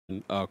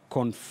A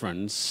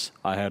conference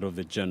ahead of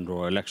the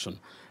general election.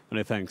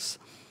 Many thanks.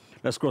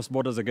 Let's cross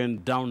borders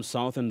again down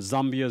south, and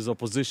Zambia's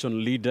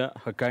opposition leader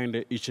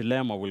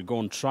Hichilema will go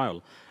on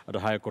trial at a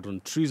high court on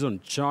treason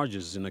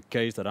charges in a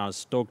case that has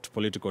stoked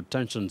political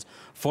tensions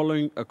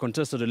following a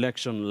contested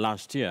election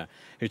last year.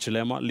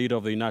 Hichilema, leader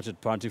of the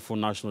United Party for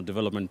National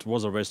Development,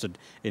 was arrested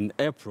in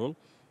April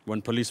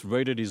when police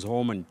raided his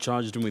home and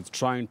charged him with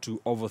trying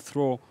to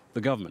overthrow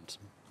the government.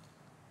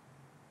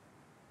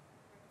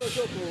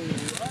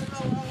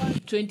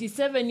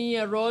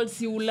 27-year-old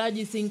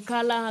Siulaji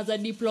Sinkala has a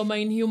diploma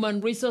in human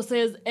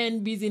resources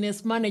and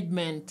business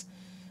management.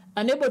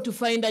 Unable to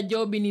find a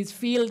job in his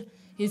field,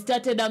 he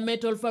started a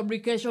metal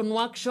fabrication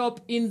workshop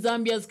in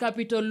Zambia's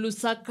capital,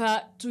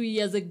 Lusaka, 2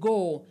 years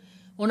ago.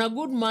 On a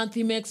good month,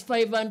 he makes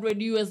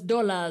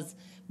 $500,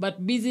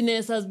 but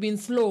business has been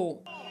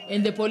slow,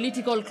 and the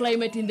political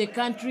climate in the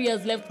country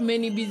has left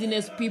many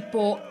business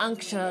people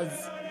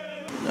anxious.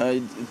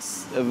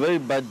 It's a very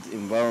bad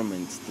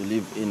environment to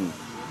live in,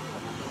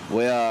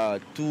 where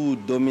two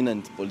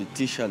dominant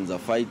politicians are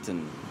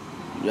fighting,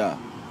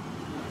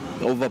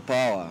 over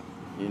power,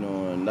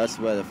 and that's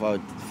where the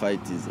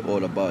fight is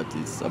all about.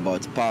 It's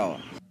about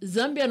power.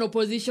 Zambian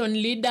opposition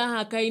leader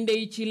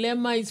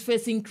Hichilema is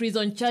facing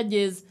treason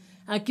charges,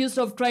 accused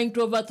of trying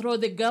to overthrow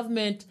the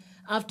government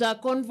after a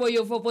convoy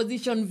of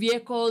opposition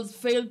vehicles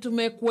failed to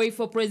make way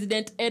for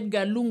President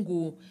Edgar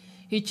Lungu.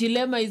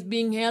 Hichilema is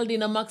being held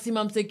in a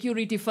maximum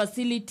security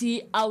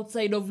facility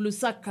outside of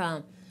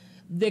Lusaka.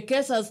 The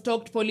case has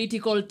stoked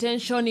political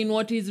tension in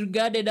what is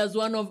regarded as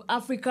one of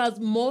Africa's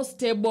most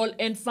stable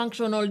and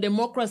functional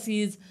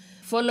democracies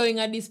following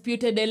a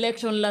disputed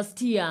election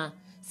last year.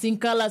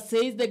 Sinkala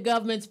says the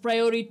government's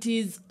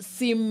priorities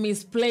seem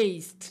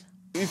misplaced.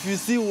 If you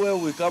see where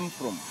we come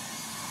from,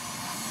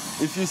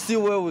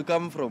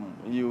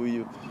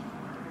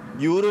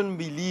 you wouldn't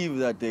believe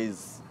that there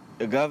is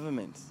a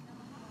government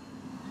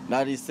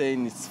that is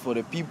saying it's for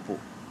the people.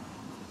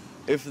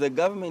 If the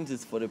government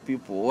is for the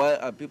people, why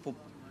are people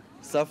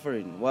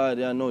suffering? Why are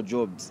there no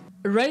jobs?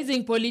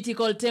 Rising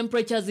political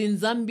temperatures in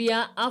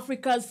Zambia,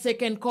 Africa's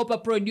second copper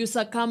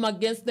producer, come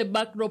against the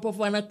backdrop of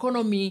an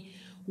economy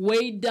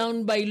weighed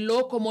down by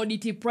low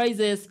commodity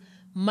prices,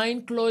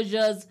 mine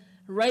closures,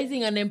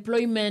 rising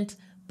unemployment,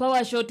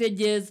 power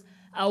shortages,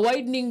 a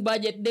widening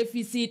budget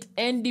deficit,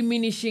 and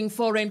diminishing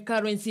foreign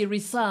currency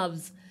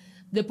reserves.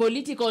 The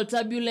political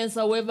turbulence,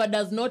 however,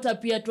 does not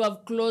appear to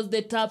have closed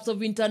the taps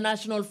of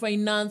international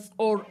finance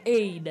or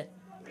aid.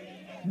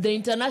 The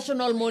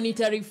International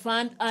Monetary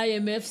Fund,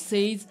 IMF,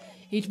 says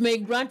it may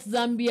grant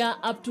Zambia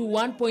up to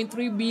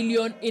 $1.3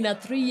 billion in a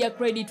 3-year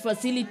credit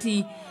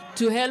facility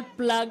to help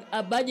plug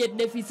a budget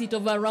deficit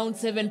of around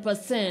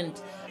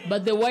 7%.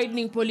 But the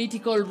widening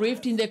political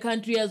rift in the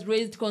country has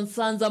raised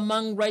concerns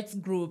among rights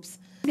groups.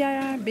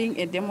 Zambia being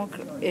a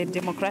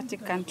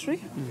democratic country,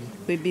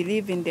 we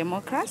believe in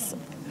democracy.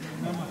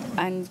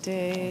 And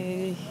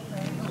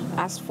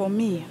as for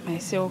me,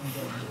 myself,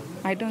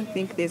 I don't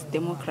think there's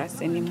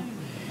democracy anymore.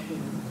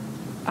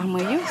 I'm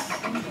a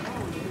youth,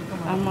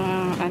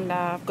 and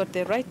I've got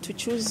the right to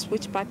choose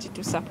which party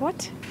to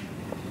support,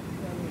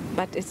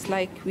 but it's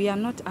like we are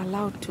not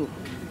allowed to.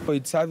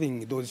 It's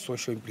having those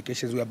social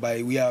implications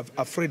whereby we are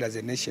afraid as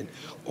a nation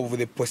of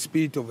the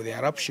possibility of the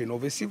eruption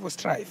of a civil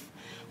strife,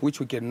 which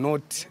we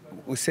cannot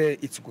say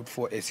it's good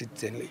for a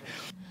citizenry.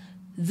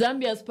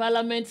 Zambia's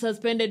parliament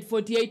suspended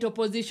 48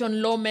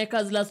 opposition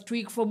lawmakers last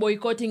week for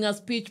boycotting a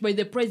speech by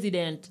the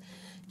president.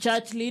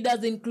 Church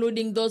leaders,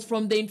 including those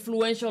from the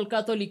influential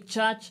Catholic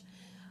Church,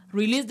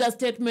 released a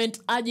statement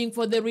urging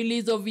for the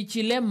release of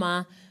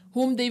Hichilema,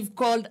 whom they've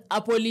called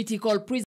a political prisoner.